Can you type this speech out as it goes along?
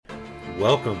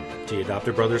Welcome to the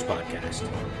Adopted Brothers Podcast.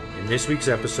 In this week's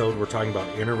episode, we're talking about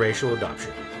interracial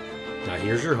adoption. Now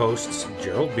here's your hosts,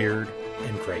 Gerald Beard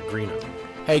and Craig Greeno.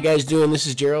 How you guys doing? This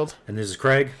is Gerald. And this is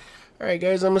Craig. Alright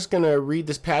guys, I'm just going to read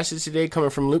this passage today coming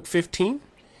from Luke 15.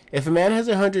 If a man has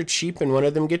 100 sheep and one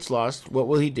of them gets lost, what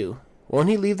will he do? Won't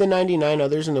he leave the 99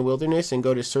 others in the wilderness and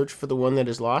go to search for the one that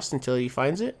is lost until he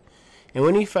finds it? And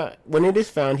when it is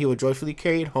found, he will joyfully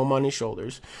carry it home on his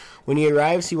shoulders. When he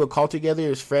arrives, he will call together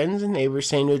his friends and neighbors,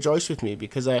 saying, "Rejoice with me,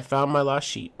 because I have found my lost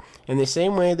sheep." In the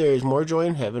same way, there is more joy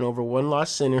in heaven over one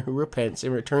lost sinner who repents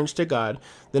and returns to God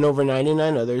than over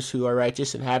 99 others who are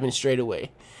righteous and haven't strayed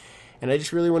away. And I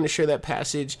just really want to share that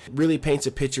passage. It really paints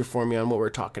a picture for me on what we're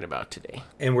talking about today.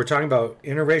 And we're talking about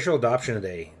interracial adoption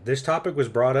today. This topic was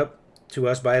brought up to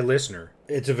us by a listener.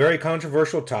 It's a very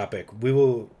controversial topic. We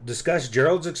will discuss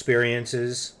Gerald's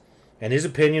experiences and his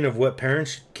opinion of what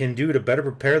parents can do to better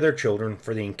prepare their children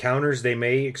for the encounters they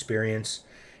may experience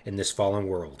in this fallen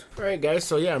world. All right, guys.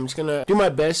 So, I'm just going to do my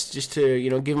best just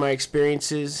to, give my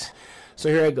experiences. So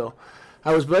here I go.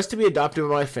 I was blessed to be adopted by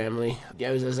my family,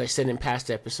 as I said in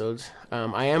past episodes.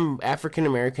 I am African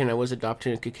American. I was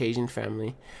adopted in a Caucasian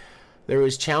family. There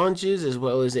was challenges as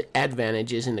well as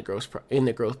advantages in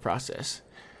the growth process.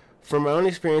 From my own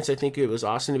experience, I think it was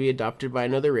awesome to be adopted by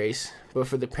another race, but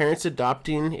for the parents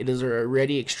adopting, it is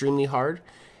already extremely hard,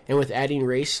 and with adding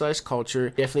race/culture,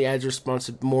 it definitely adds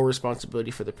more responsibility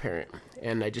for the parent.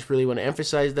 And I just really want to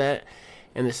emphasize that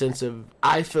in the sense of,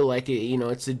 I feel like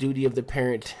it's the duty of the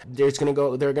parent. They're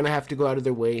gonna have to go out of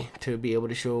their way to be able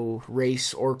to show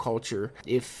race or culture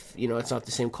if it's not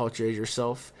the same culture as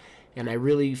yourself. And I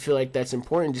really feel like that's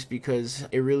important just because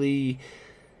it really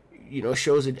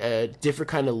shows a different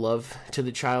kind of love to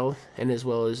the child, and as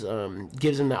well as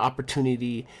gives him the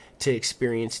opportunity to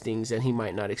experience things that he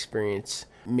might not experience,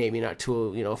 maybe not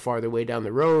to farther way down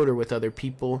the road or with other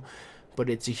people, but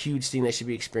it's a huge thing that should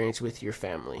be experienced with your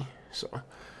family. So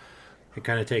it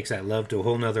kind of takes that love to a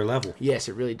whole nother level. Yes,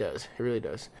 it really does. It really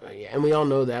does. And we all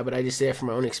know that, but I just say that from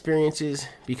my own experiences,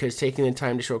 because taking the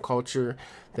time to show culture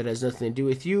that has nothing to do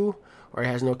with you or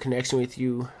has no connection with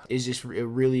you is just a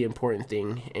really important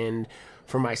thing. And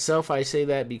for myself, I say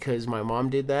that because my mom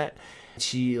did that.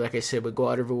 She, like I said, would go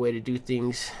out of her way to do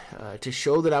things to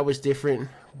show that I was different,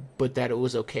 but that it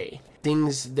was okay.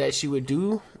 Things that she would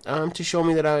do to show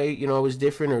me that I was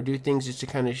different, or do things just to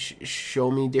kind of show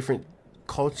me different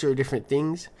culture, different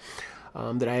things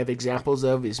that I have examples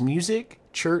of is music,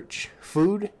 church,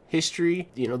 food, history.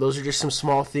 Those are just some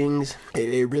small things.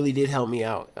 It really did help me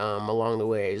out along the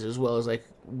ways, as well as like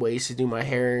ways to do my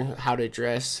hair, how to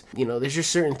dress. There's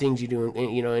just certain things you do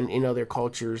in other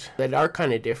cultures that are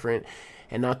kind of different,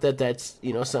 and not that that's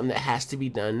something that has to be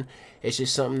done. It's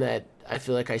just something that I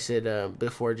feel like I said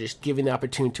before, just giving the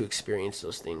opportunity to experience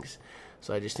those things.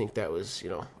 So I just think that was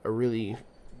a really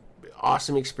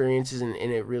awesome experiences, and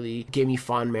it really gave me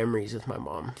fond memories with my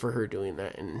mom for her doing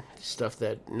that, and stuff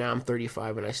that now I'm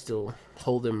 35 and I still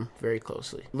hold them very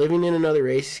closely. Living in another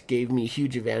race gave me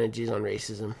huge advantages on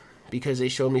racism, because they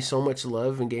showed me so much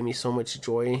love and gave me so much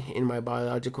joy in my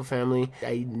biological family.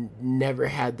 I never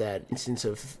had that instance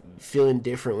of feeling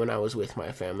different when I was with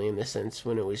my family, in the sense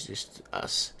when it was just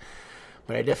us.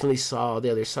 But I definitely saw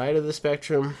the other side of the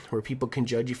spectrum, where people can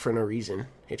judge you for no reason.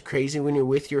 It's crazy when you're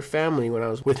with your family. When I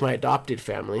was with my adopted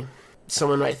family,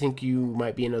 someone might think you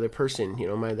might be another person,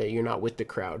 that you're not with the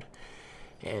crowd.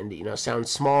 And, it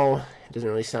sounds small, it doesn't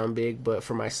really sound big, but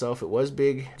for myself it was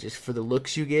big, just for the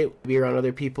looks you get, be around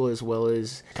other people, as well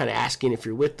as kind of asking if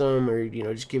you're with them, or,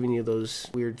 just giving you those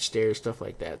weird stares, stuff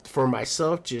like that. For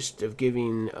myself, just of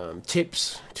giving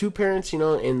tips to parents,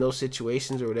 in those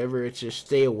situations or whatever, it's just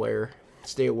stay aware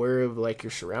of like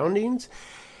your surroundings.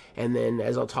 And then,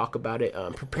 as I'll talk about it,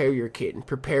 prepare your kid and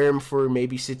prepare them for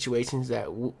maybe situations that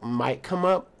might come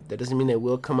up. That doesn't mean they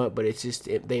will come up, but it's just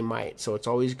they might. So it's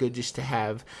always good just to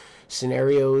have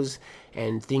scenarios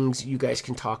and things you guys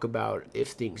can talk about if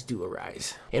things do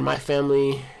arise. In my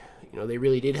family, they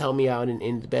really did help me out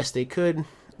in the best they could,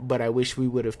 but I wish we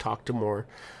would have talked to more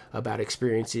about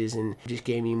experiences and just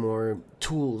gave me more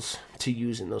tools to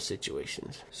use in those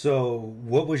situations. So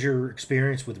what was your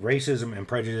experience with racism and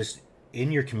prejudice in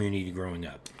your community growing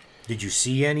up? Did you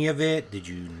see any of it? Did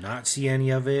you not see any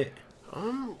of it?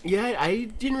 I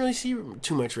didn't really see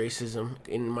too much racism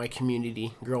in my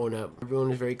community growing up. Everyone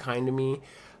was very kind to me.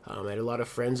 I had a lot of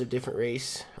friends of different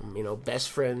race, best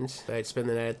friends. I'd spend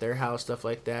the night at their house, stuff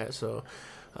like that. So,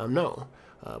 no.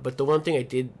 But the one thing I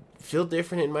did feel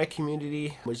different in my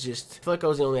community was just, I feel like I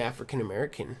was the only African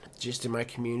American just in my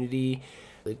community.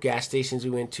 The gas stations we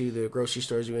went to, the grocery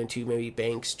stores we went to, maybe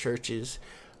banks, churches,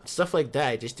 stuff like that.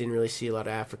 I just didn't really see a lot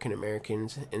of African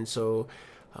Americans, and so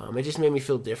it just made me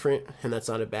feel different, and that's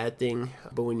not a bad thing.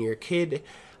 But when you're a kid,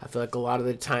 I feel like a lot of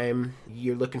the time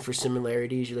you're looking for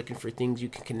similarities, you're looking for things you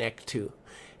can connect to.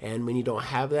 And when you don't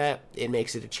have that, it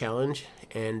makes it a challenge.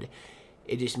 And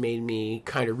it just made me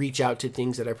kind of reach out to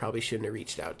things that I probably shouldn't have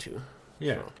reached out to.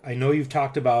 Yeah. So. I know you've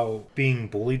talked about being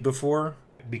bullied before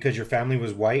because your family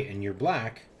was white and you're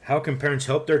black. How can parents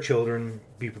help their children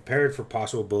be prepared for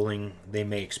possible bullying they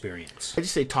may experience? I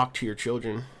just say talk to your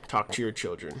children. Talk to your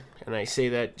children. And I say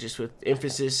that just with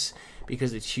emphasis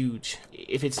because it's huge.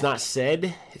 If it's not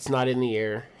said, it's not in the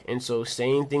air. And so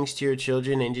saying things to your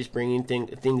children and just bringing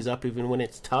things up even when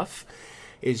it's tough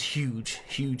is huge,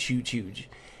 huge, huge, huge.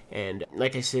 And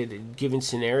like I said, given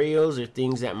scenarios or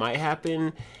things that might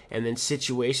happen, and then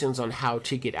situations on how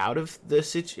to get out of the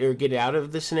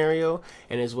scenario,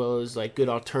 and as well as like good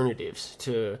alternatives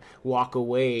to walk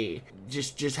away,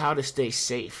 just how to stay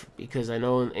safe. Because I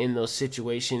know in those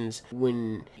situations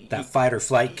when that fight or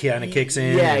flight kind of kicks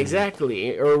in. Yeah,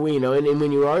 exactly. Or and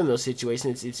when you are in those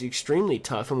situations, it's extremely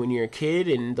tough. And when you're a kid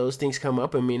and those things come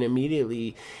up, I mean,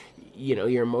 immediately,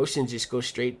 your emotions just go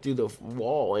straight through the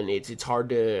wall, and it's hard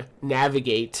to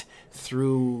navigate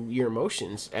through your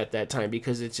emotions at that time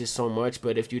because it's just so much.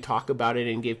 But if you talk about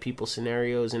it and give people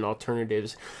scenarios and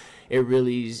alternatives, it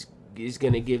really is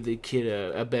going to give the kid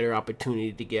a better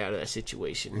opportunity to get out of that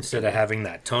situation. Instead of having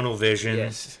that tunnel vision,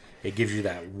 yes, it gives you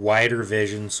that wider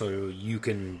vision so you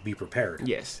can be prepared.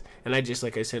 Yes. And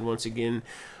like I said, once again,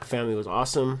 family was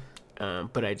awesome.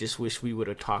 But I just wish we would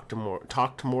have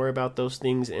talked more about those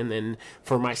things, and then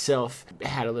for myself,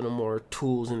 had a little more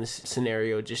tools in this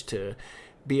scenario just to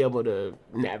be able to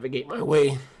navigate my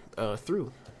way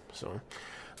through. So,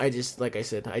 like I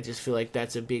said, I just feel like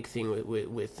that's a big thing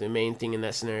with the main thing in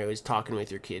that scenario is talking with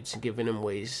your kids, giving them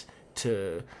ways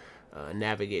to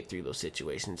navigate through those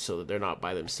situations so that they're not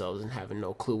by themselves and having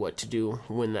no clue what to do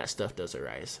when that stuff does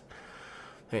arise.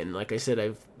 And like I said,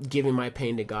 I've given my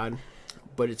pain to God.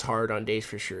 But it's hard on days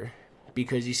for sure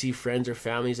because you see friends or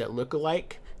families that look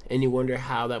alike and you wonder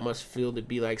how that must feel to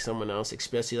be like someone else,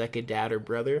 especially like a dad or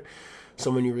brother,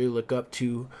 someone you really look up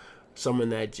to, someone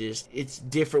that it's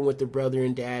different with the brother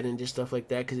and dad and just stuff like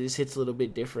that because it hits a little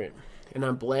bit different. And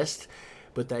I'm blessed,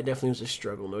 but that definitely was a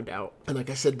struggle, no doubt. And like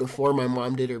I said before, my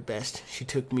mom did her best. She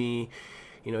took me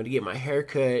to get my hair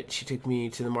cut. She took me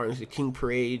to the Martin Luther King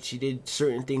parade. She did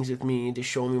certain things with me to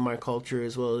show me my culture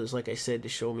as well as, like I said, to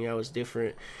show me I was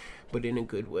different, but in a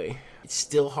good way. It's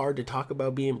still hard to talk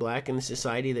about being black in a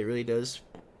society that really does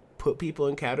put people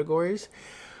in categories.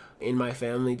 In my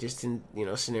family, just in,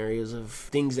 scenarios of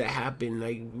things that happen,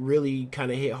 like really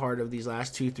kind of hit hard of these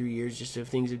last 2-3 years, just of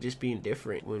things of just being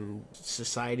different. When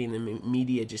society and the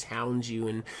media just hounds you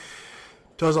and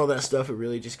does all that stuff, it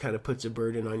really just kind of puts a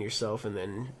burden on yourself. And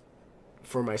then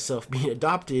for myself being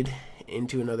adopted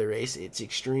into another race, it's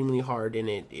extremely hard, and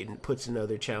it puts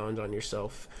another challenge on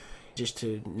yourself just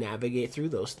to navigate through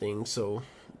those things. So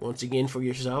once again, for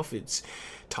yourself, it's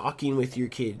talking with your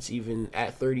kids, even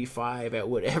at 35, at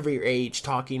whatever age,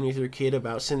 talking with your kid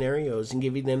about scenarios and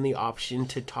giving them the option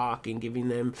to talk and giving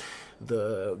them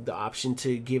the option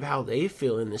to give how they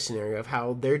feel in the scenario of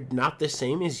how they're not the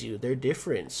same as you. They're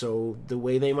different. So the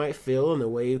way they might feel and the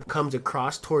way it comes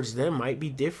across towards them might be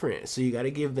different. So you got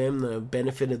to give them the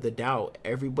benefit of the doubt.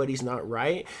 Everybody's not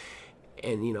right.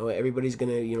 And, everybody's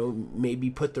going to,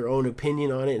 maybe put their own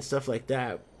opinion on it and stuff like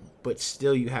that. But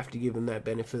still, you have to give them that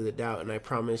benefit of the doubt. And I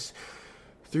promise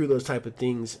through those type of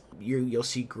things, you'll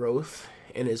see growth.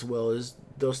 And as well as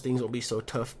those things will be so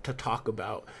tough to talk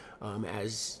about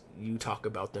as you talk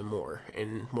about them more.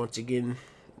 And once again,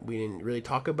 we didn't really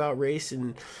talk about race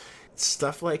and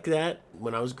stuff like that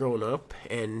when I was growing up.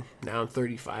 And now I'm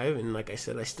 35. And like I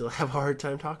said, I still have a hard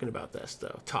time talking about that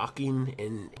stuff. Talking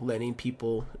and letting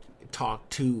people talk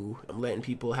to, letting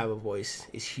people have a voice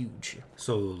is huge.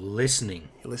 So listening,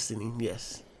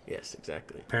 yes,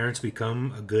 exactly. Parents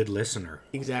become a good listener.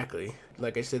 Exactly.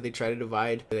 Like I said, they try to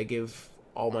divide. I give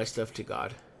all my stuff to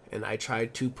God, and I try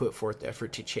to put forth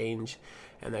effort to change,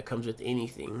 and that comes with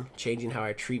anything, changing how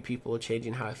I treat people,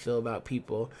 changing how I feel about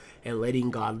people, and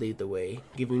letting God lead the way,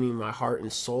 giving me my heart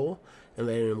and soul and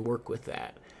letting him work with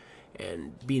that,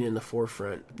 and being in the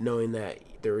forefront, knowing that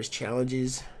there is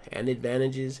challenges and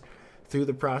advantages through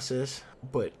the process,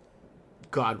 but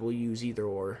God will use either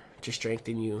or to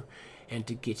strengthen you and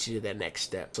to get you to that next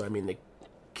step. So, the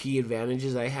key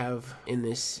advantages I have in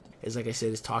this is, like I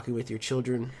said, is talking with your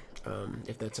children.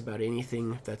 If that's about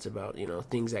anything, if that's about,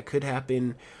 things that could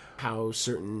happen, how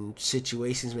certain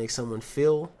situations make someone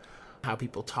feel, how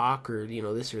people talk or,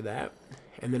 this or that.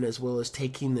 and then as well as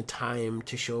taking the time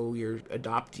to show your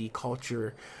adoptee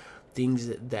culture things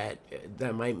that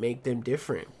might make them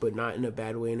different, but not in a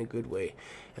bad way, in a good way.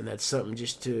 And that's something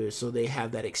just to so they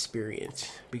have that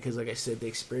experience, because like I said, the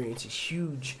experience is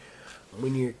huge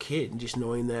when you're a kid, just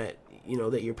knowing that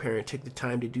that your parent took the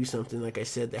time to do something, like I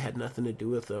said, that had nothing to do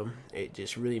with them. It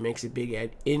just really makes a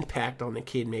big impact on the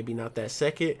kid. Maybe not that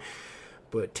second,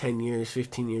 but 10 years,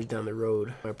 15 years down the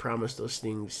road, I promise those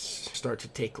things start to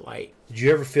take light. Did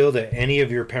you ever feel that any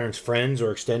of your parents' friends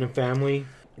or extended family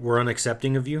were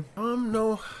unaccepting of you?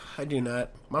 No, I do not.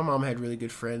 My mom had really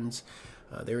good friends.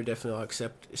 They were definitely all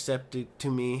accepted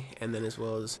to me, and then as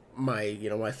well as my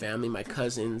family, my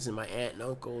cousins and my aunt and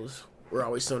uncles were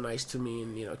always so nice to me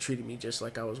and treated me just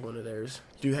like I was one of theirs.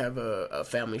 Do have a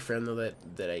family friend though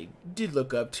that I did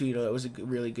look up to. That was a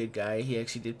really good guy. He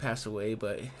actually did pass away,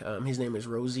 but his name is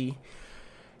Rosie.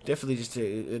 Definitely just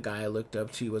a guy I looked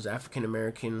up to. He was African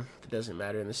American. It doesn't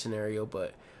matter in the scenario,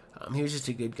 but he was just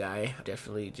a good guy.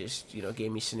 Definitely just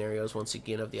gave me scenarios once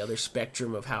again of the other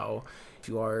spectrum of how, if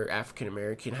you are African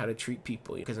American, how to treat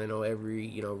people, because I know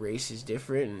every race is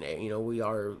different, and we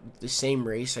are the same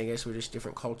race, I guess we're just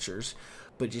different cultures,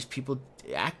 but just people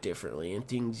act differently and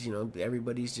things,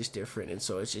 everybody's just different, and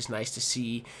so it's just nice to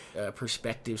see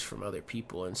perspectives from other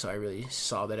people. And so I really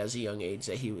saw that as a young age,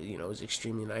 that he was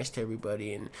extremely nice to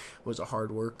everybody and was a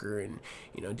hard worker and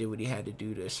did what he had to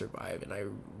do to survive, and I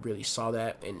really saw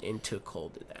that and took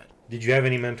hold of that. Did you have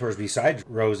any mentors besides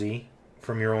Rosie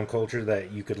from your own culture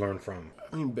that you could learn from?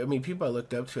 I mean, people I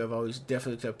looked up to, I've always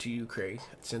definitely looked up to you, Craig,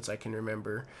 since I can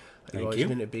remember. You've always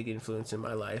been a big influence in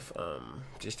my life,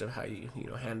 just of how you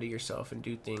handle yourself and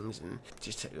do things, and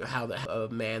just how a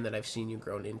man that I've seen you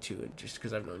grown into, and just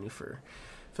because I've known you for,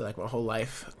 I feel like, my whole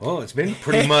life. Well, it's been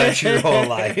pretty much your whole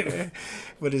life.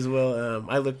 But as well,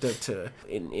 I looked up to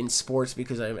in sports,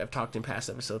 because I've talked in past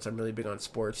episodes, I'm really big on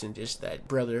sports and just that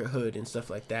brotherhood and stuff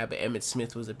like that. But Emmitt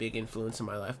Smith was a big influence in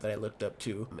my life that I looked up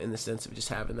to, in the sense of just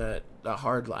having that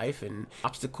hard life and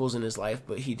obstacles in his life,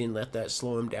 but he didn't let that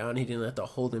slow him down. He didn't let that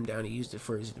hold him down. He used it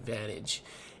for his advantage.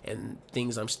 And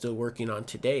things I'm still working on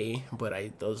today,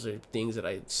 but those are things that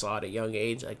I saw at a young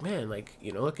age, like, man, like,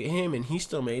 look at him and he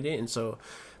still made it. And so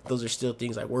those are still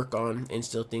things I work on, and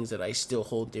still things that I still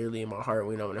hold dearly in my heart.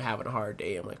 When I'm having a hard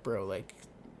day, I'm like, bro, like,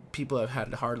 people have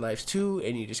had hard lives too,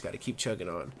 and you just got to keep chugging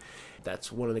on.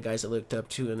 That's one of the guys I looked up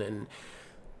to. And then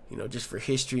just for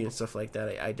history and stuff like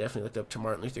that, I definitely looked up to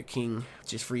Martin Luther King,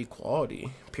 just for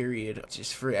equality, period.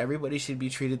 Just for everybody should be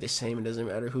treated the same. It doesn't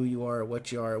matter who you are, or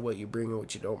what you bring, or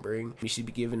what you don't bring. You should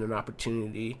be given an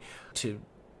opportunity to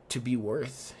be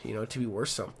worth, to be worth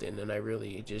something. And I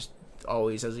really just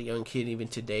always, as a young kid, even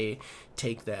today,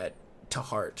 take that to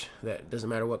heart, that doesn't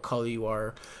matter what color you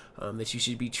are, that you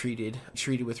should be treated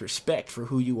with respect for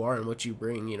who you are and what you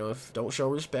bring. If don't show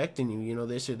respect and you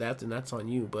this or that, then that's on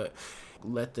you, but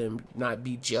let them not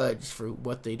be judged for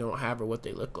what they don't have or what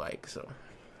they look like. So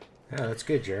yeah, that's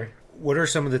good, Jerry. What are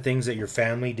some of the things that your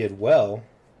family did well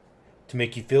to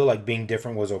make you feel like being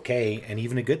different was okay and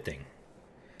even a good thing?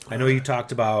 I know you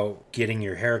talked about getting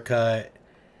your hair cut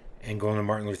and going to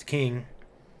Martin Luther King.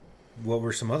 What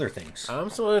were some other things? Some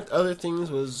of the other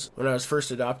things was, when I was first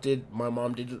adopted, my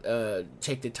mom did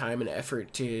take the time and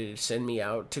effort to send me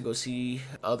out to go see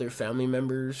other family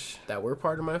members that were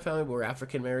part of my family, but were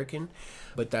African American.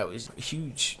 But that was a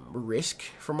huge risk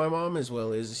for my mom, as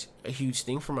well as a huge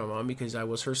thing for my mom, because I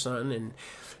was her son, and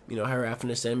her having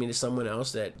to send me to someone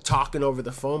else, that talking over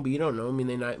the phone, but you don't know. I mean,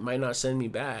 they might not send me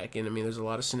back, and I mean, there's a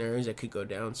lot of scenarios that could go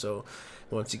down. So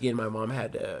once again, my mom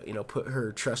had to, put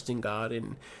her trust in God,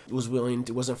 and was willing.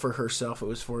 It wasn't for herself; it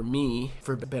was for me,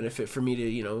 for benefit for me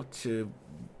to, to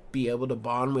be able to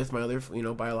bond with my other,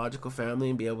 biological family,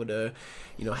 and be able to,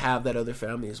 have that other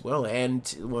family as well.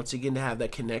 And once again, to have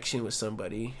that connection with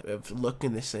somebody of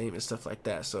looking the same and stuff like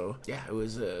that. So yeah, it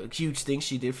was a huge thing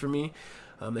she did for me.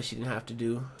 That she didn't have to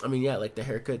do. I mean, yeah, like the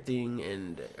haircut thing,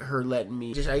 and her letting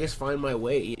me just, I guess, find my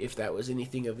way. If that was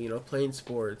anything of, playing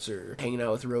sports or hanging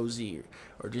out with Rosie,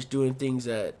 or just doing things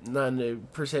that not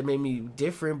per se made me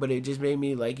different, but it just made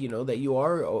me like, that you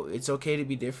are, it's okay to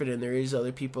be different, and there is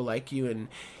other people like you, and,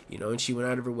 and she went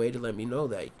out of her way to let me know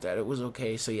that it was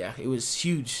okay. So yeah, it was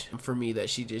huge for me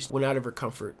that she just went out of her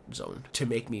comfort zone to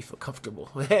make me feel comfortable.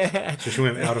 So she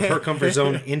went out of her comfort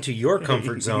zone into your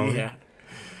comfort zone. Yeah.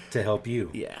 To help you.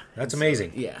 Yeah. That's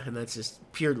amazing. Yeah, and that's just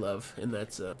pure love, and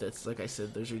that's like I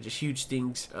said, those are just huge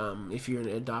things. If you're an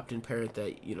adopting parent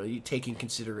that, you take in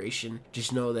consideration,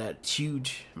 just know that it's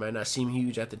huge. It might not seem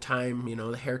huge at the time,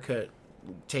 the haircut,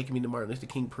 taking me to Martin Luther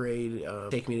King parade,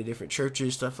 taking me to different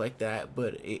churches, stuff like that,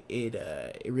 but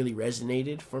it really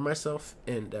resonated for myself,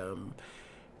 and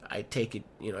I take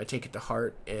it to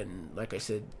heart. And like I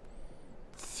said,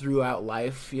 throughout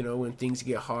life, when things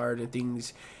get hard and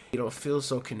things you don't feel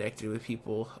so connected with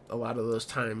people, a lot of those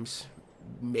times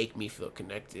make me feel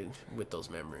connected with those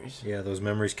memories. Yeah, those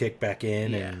memories kick back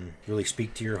in and really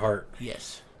speak to your heart.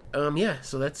 Yes.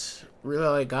 So that's really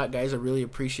all I got, guys. I really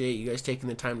appreciate you guys taking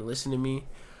the time to listen to me.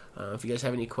 If you guys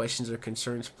have any questions or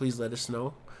concerns, please let us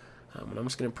know. And I'm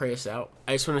just going to pray us out.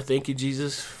 I just want to thank you,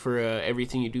 Jesus, for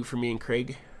everything you do for me and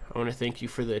Craig. I want to thank you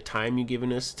for the time you've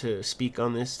given us to speak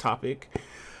on this topic.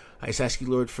 I just ask you,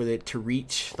 Lord, for that to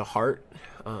reach the heart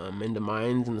and the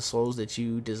minds and the souls that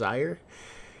you desire.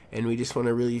 And we just want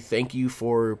to really thank you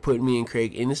for putting me and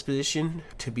Craig in this position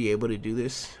to be able to do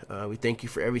this. We thank you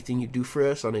for everything you do for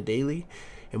us on a daily.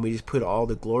 And we just put all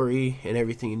the glory and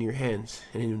everything in your hands.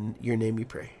 And in your name we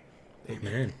pray.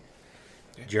 Amen.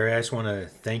 Jerry, I just want to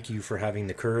thank you for having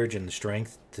the courage and the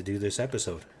strength to do this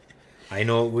episode. I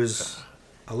know it was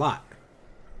a lot.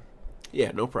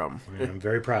 Yeah, no problem. And I'm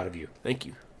very proud of you. Thank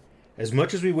you. As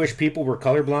much as we wish people were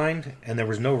colorblind and there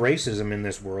was no racism in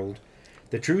this world,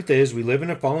 the truth is we live in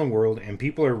a fallen world and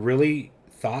people are really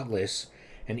thoughtless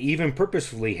and even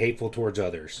purposefully hateful towards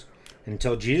others.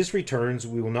 Until Jesus returns,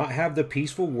 we will not have the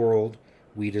peaceful world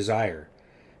we desire.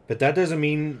 But that doesn't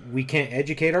mean we can't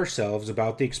educate ourselves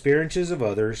about the experiences of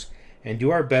others and do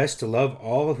our best to love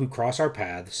all who cross our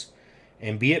paths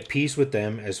and be at peace with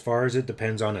them as far as it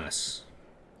depends on us.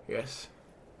 Yes.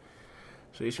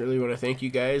 So I just really want to thank you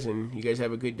guys, and you guys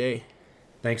have a good day.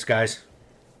 Thanks, guys.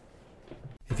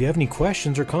 If you have any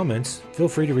questions or comments, feel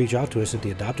free to reach out to us at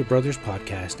the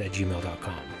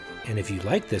adoptedbrotherspodcast@gmail.com. And if you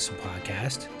like this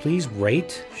podcast, please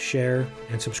rate, share,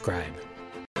 and subscribe.